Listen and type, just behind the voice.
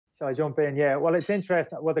Shall I jump in? Yeah. Well, it's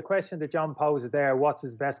interesting. Well, the question that John poses there, what's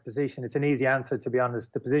his best position? It's an easy answer, to be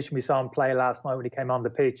honest. The position we saw him play last night when he came on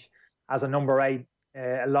the pitch as a number 8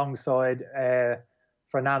 alongside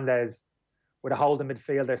Fernandes with a holding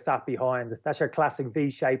midfielder sat behind. That's your classic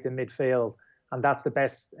V-shaped in midfield. And that's the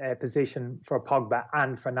best position for Pogba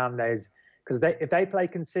and Fernandes. Because if they play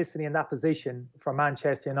consistently in that position for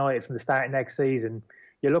Manchester United from the start of next season,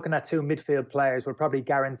 you're looking at 2 midfield players who will probably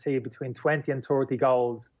guarantee between 20 and 30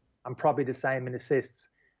 goals and probably the same in assists.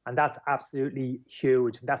 And that's absolutely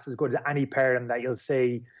huge. That's as good as any pairing that you'll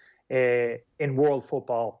see in world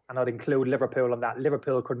football. And I'd include Liverpool on that.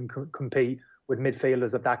 Liverpool couldn't compete with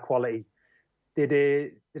midfielders of that quality.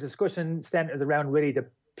 The discussion centres around really the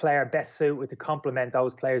player best suited to complement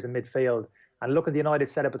those players in midfield. And look at the United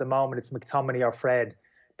setup at the moment, it's McTominay or Fred.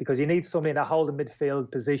 Because you need somebody in a holding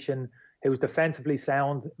midfield position who's defensively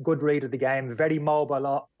sound, good read of the game, very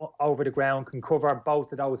mobile over the ground, can cover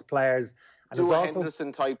both of those players. And do a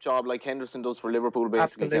Henderson type job like Henderson does for Liverpool,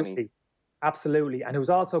 basically, Kenny. Absolutely. And he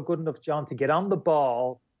was also good enough, John, to get on the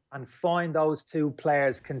ball and find those 2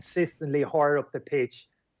 players consistently higher up the pitch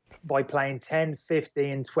by playing 10,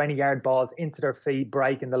 15, 20-yard balls into their feet,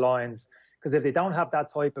 breaking the lines. Because if they don't have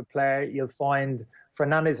that type of player, you'll find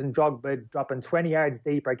Fernandes and Drogba dropping 20 yards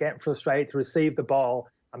deeper, getting frustrated to receive the ball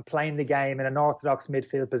and playing the game in an orthodox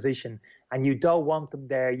midfield position. And you don't want them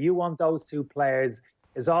there. You want those 2 players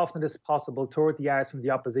as often as possible 30 yards from the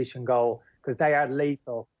opposition goal, because they are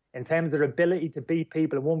lethal in terms of their ability to beat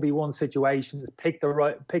people in 1v1 situations, pick the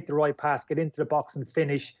right pass, get into the box and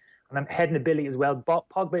finish. And heading ability as well.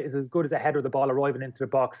 Pogba is as good as a header of the ball arriving into the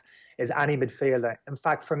box as any midfielder. In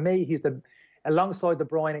fact, for me, alongside De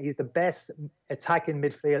Bruyne, he's the best attacking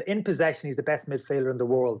midfielder. In possession, he's the best midfielder in the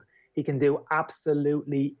world. He can do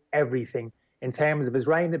absolutely everything in terms of his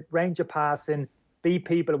range of passing, beat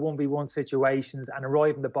people in 1v1 situations and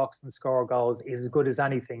arrive in the box and score goals. He's as good as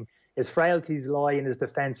anything. His frailties lie in his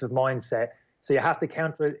defensive mindset. So you have to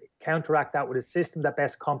counteract that with a system that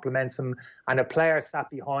best complements him and a player sat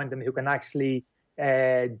behind him who can actually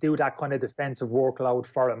do that kind of defensive workload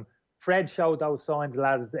for him. Fred showed those signs,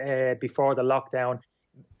 lads, before the lockdown.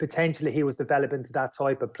 Potentially he was developing to that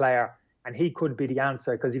type of player, and he could be the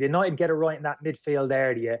answer. Because if United get it right in that midfield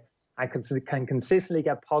area and can consistently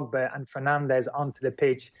get Pogba and Fernandes onto the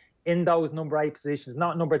pitch in those number 8 positions,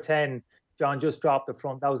 not number 10, John just dropped the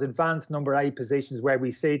front, those advanced number 8 positions where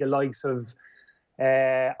we see the likes of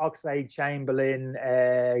Oxlade-Chamberlain,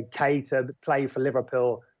 Keita play for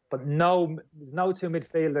Liverpool. But there's no 2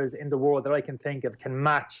 midfielders in the world that I can think of can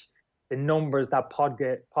match the numbers that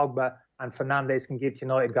Pogba and Fernandes can give to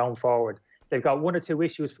United going forward. They've got 1 or 2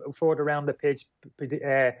 issues further around the pitch,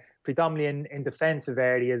 predominantly in defensive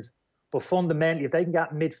areas. But fundamentally, if they can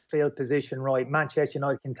get midfield position right, Manchester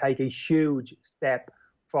United can take a huge step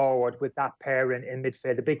forward with that pairing in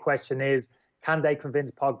midfield. The big question is, can they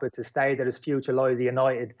convince Pogba to stay, that his future lies at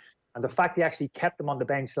United? And the fact he actually kept him on the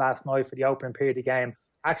bench last night for the opening period of the game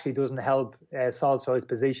actually doesn't help Solskjaer's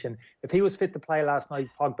position. If he was fit to play last night,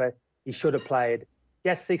 Pogba, he should have played.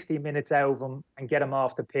 Get 60 minutes out of him and get him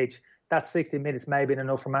off the pitch. That 60 minutes may have been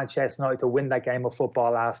enough for Manchester United to win that game of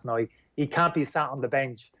football last night. He can't be sat on the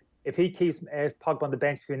bench. If he keeps Pogba on the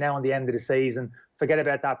bench between now and the end of the season, forget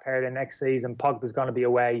about that period next season. Pogba's going to be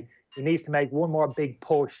away. He needs to make one more big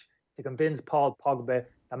push to convince Paul Pogba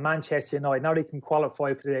that Manchester United not only can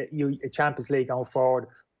qualify for the Champions League going forward,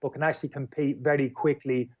 but can actually compete very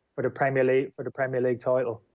quickly for the Premier League title.